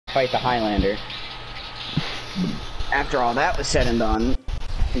fight the Highlander. After all that was said and done,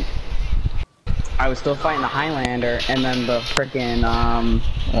 I was still fighting the Highlander, and then the frickin'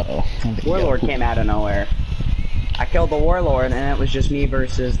 Warlord came out of nowhere. I killed the Warlord, and it was just me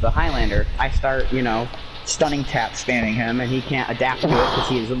versus the Highlander. I start, you know, stunning tap spamming him, and he can't adapt to it because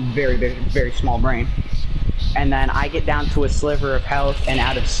he has a very, very small brain. And then I get down to a sliver of health and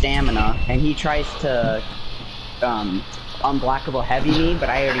out of stamina, and he tries to unblockable heavy me, but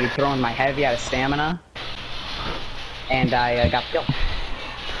I already thrown my heavy out of stamina, and I got killed.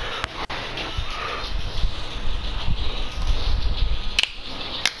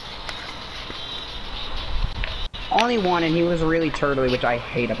 Only one, and he was really turtly, which I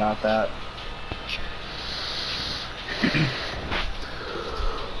hate about that.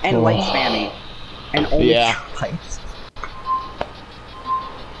 And light spammy. And only lights.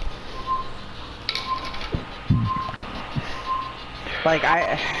 Like,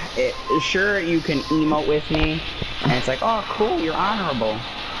 sure, you can emote with me, and it's like, oh, cool, you're honorable.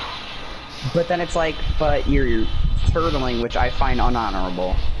 But then it's like, but you're turtling, which I find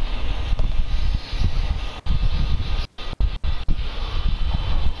unhonorable.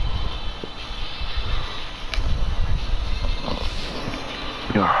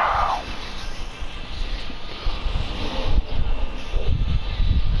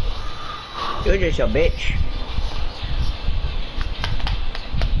 You're just a bitch.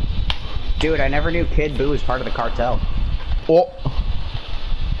 Dude, I never knew Kid Buu was part of the cartel. Oh.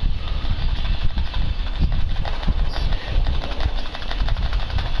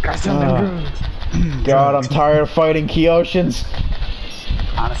 Got something God, I'm tired of fighting Kyoshins.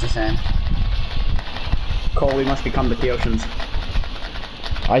 Honestly, Sam. Cole, we must become the Kyoshins.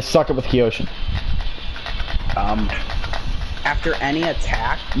 I suck it with Kyoshin. After any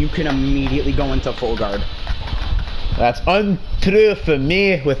attack, you can immediately go into full guard. That's untrue for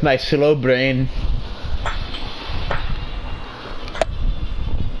me with my slow brain.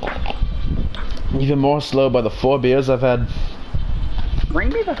 Even more slow by the 4 beers I've had. Bring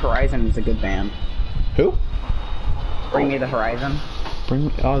Me the Horizon is a good band. Who? Bring Me the Horizon.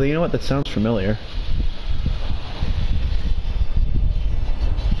 Oh, you know what? That sounds familiar.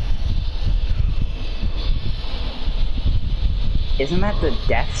 Isn't that the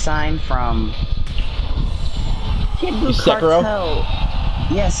death sign from Kid Buu Sekiro? Cartel?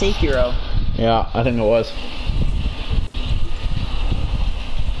 Yeah, Sekiro. Yeah, I think it was.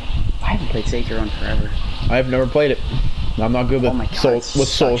 I haven't played Sekiro in forever. I've never played it. I'm not good with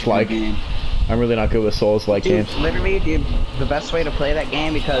Souls-like. I'm really not good with Souls-like games. Literally, dude, the best way to play that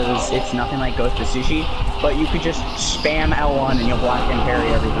game, because it's nothing like Ghost of Sushi, but you could just spam L1 and you'll block and parry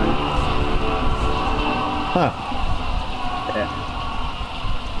everything. Huh. Yeah.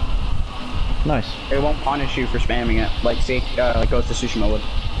 Nice. It won't punish you for spamming it, like Ghost of Tsushima would.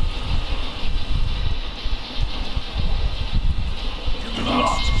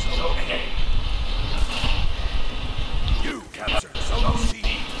 Okay. You captured Solo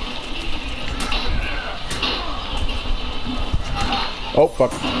CD. Oh,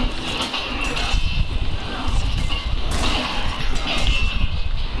 fuck.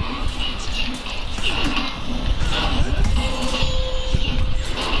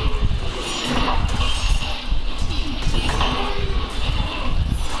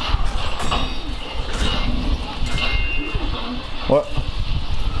 What?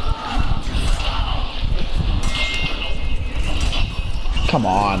 Come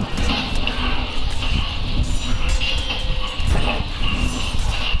on.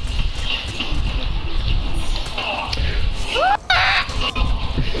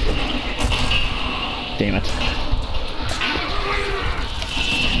 Damn it.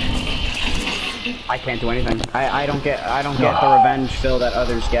 I can't do anything. I don't get the revenge feel that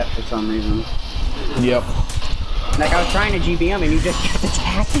others get for some reason. Yep. Like, I was trying to GB him and you just kept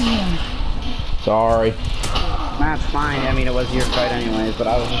attacking him. Sorry. That's fine. I mean, it was your fight anyways, but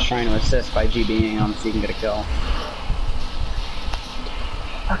I was just trying to assist by GBing him so you can get a kill.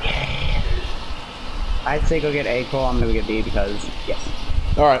 Okay. I'd say go get A Cole, I'm gonna go get B because, yes.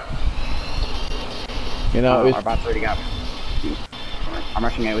 Alright. You know, our bots already got me. I'm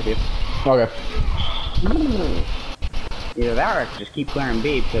rushing A with you. Okay. Either that or I could just keep clearing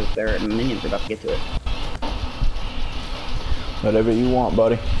B because their minions are about to get to it. Whatever you want,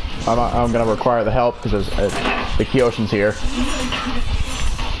 buddy. I'm gonna require the help because the Kyoshin's here.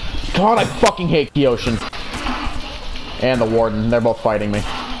 God, I fucking hate Kyoshin. And the Warden. They're both fighting me.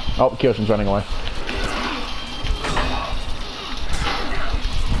 Oh, Kyoshin's running away.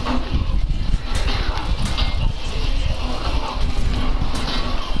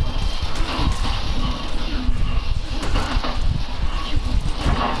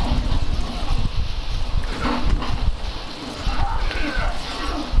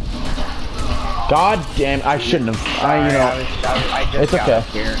 God damn, I shouldn't have. I just it's okay.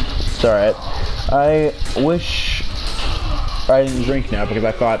 Here. It's alright. I wish I didn't drink now because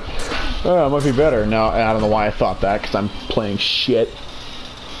I thought, oh, it might be better. No, I don't know why I thought that because I'm playing shit.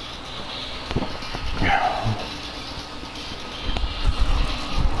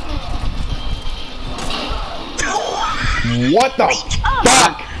 What the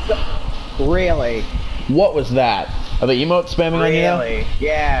fuck? Really? What was that? Are the emotes spamming on you now? Really?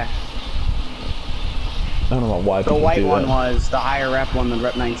 Yeah. I don't know why the white one was the higher rep one than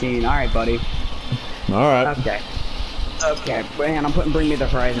rep 19. Alright, buddy. Alright. Okay. Okay, man, I'm putting Bring Me the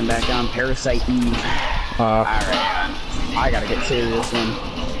Horizon back on. Parasite Eve. Alright, I gotta get to this one.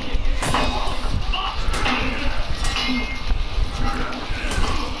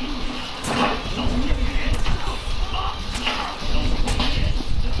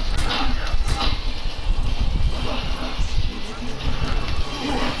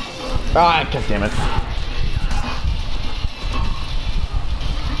 Ah, god damn it.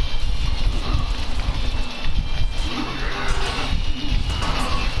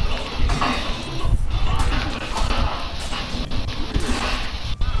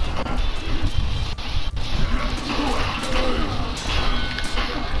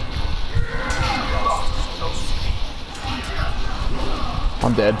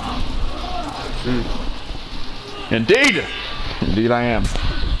 I'm dead. Indeed! Indeed I am.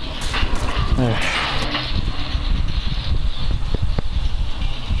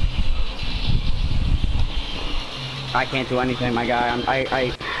 I can't do anything, my guy.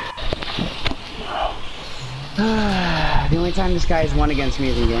 The only time this guy has won against me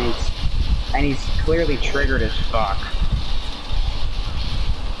is in games. And he's clearly triggered as fuck.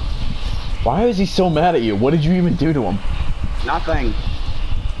 Why is he so mad at you? What did you even do to him? Nothing.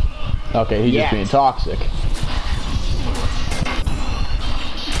 Okay, he's just being toxic.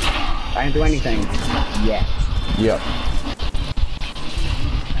 I didn't do anything yet. Yep.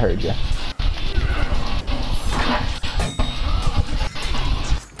 Heard ya.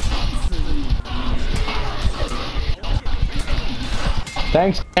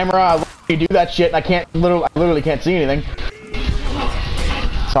 Thanks, camera. I let you do that shit, and I literally can't see anything.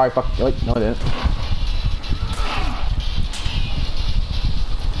 Sorry, fuck. Wait, no, I didn't.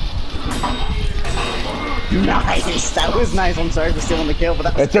 Nice. That was nice. I'm sorry for stealing the kill, but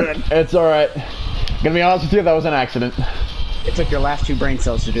that was good. It's all right. Gonna be honest with you, that was an accident. It took your last 2 brain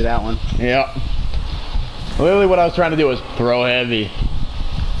cells to do that one. Yep. Literally, what I was trying to do was throw heavy.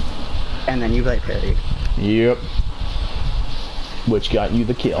 And then you like parried. Yep. Which got you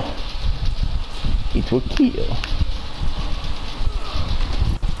the kill. It's a kill.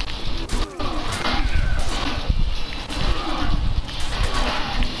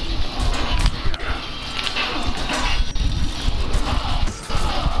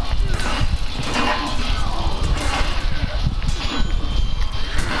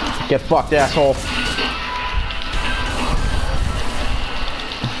 Get fucked, asshole.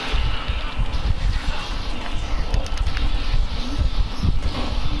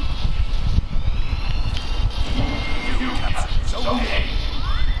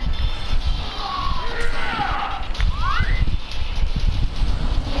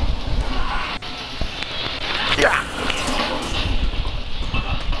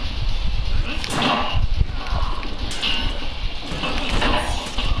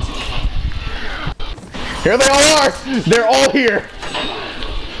 Here they all are! They're all here!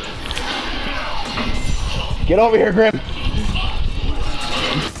 Get over here, Grim!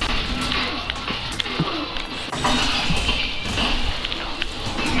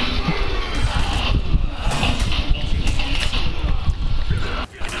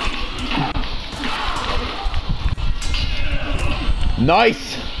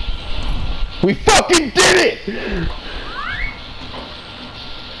 Nice! We fucking did it!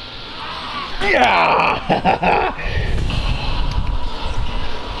 Yeah!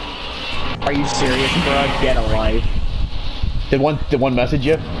 Are you serious, bro? Get a life. Did one message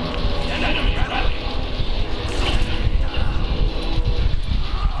you?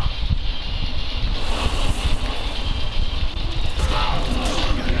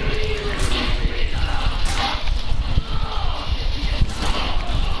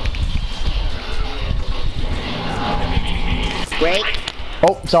 Wait.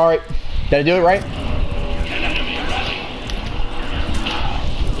 Oh, sorry. Did I do it right?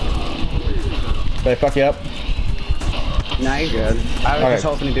 Did I fuck you up? No, you're good. I was just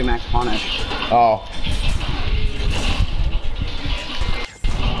hoping to do max punish. Oh.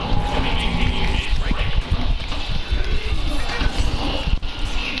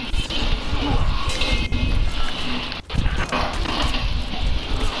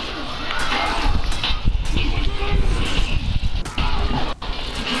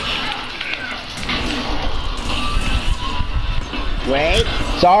 Wait.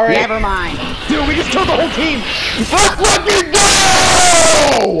 Sorry. Never mind. Dude, we just killed the whole team. Let's fucking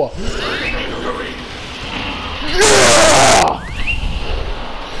go! Yeah!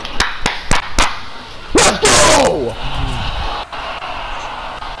 Let's go!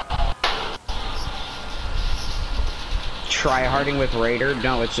 Try harding with Raider?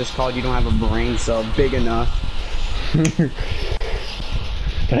 No, it's just called you don't have a brain cell big enough. Can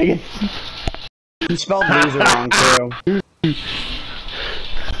I get... You spelled loser wrong, too.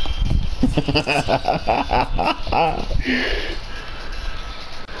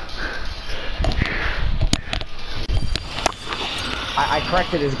 I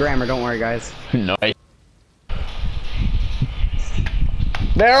corrected his grammar, don't worry, guys. Nice.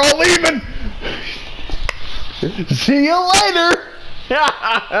 They're all leaving! See you later!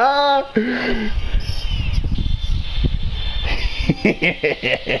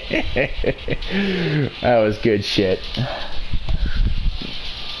 That was good shit.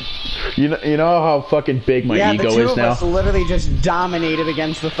 You know how fucking big my ego is now? Yeah, the two of us literally just dominated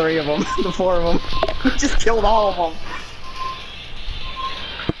against the three of them, the four of them. We just killed all of them.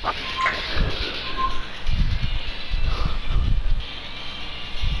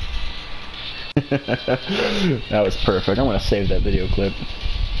 That was perfect. I'm gonna save that video clip.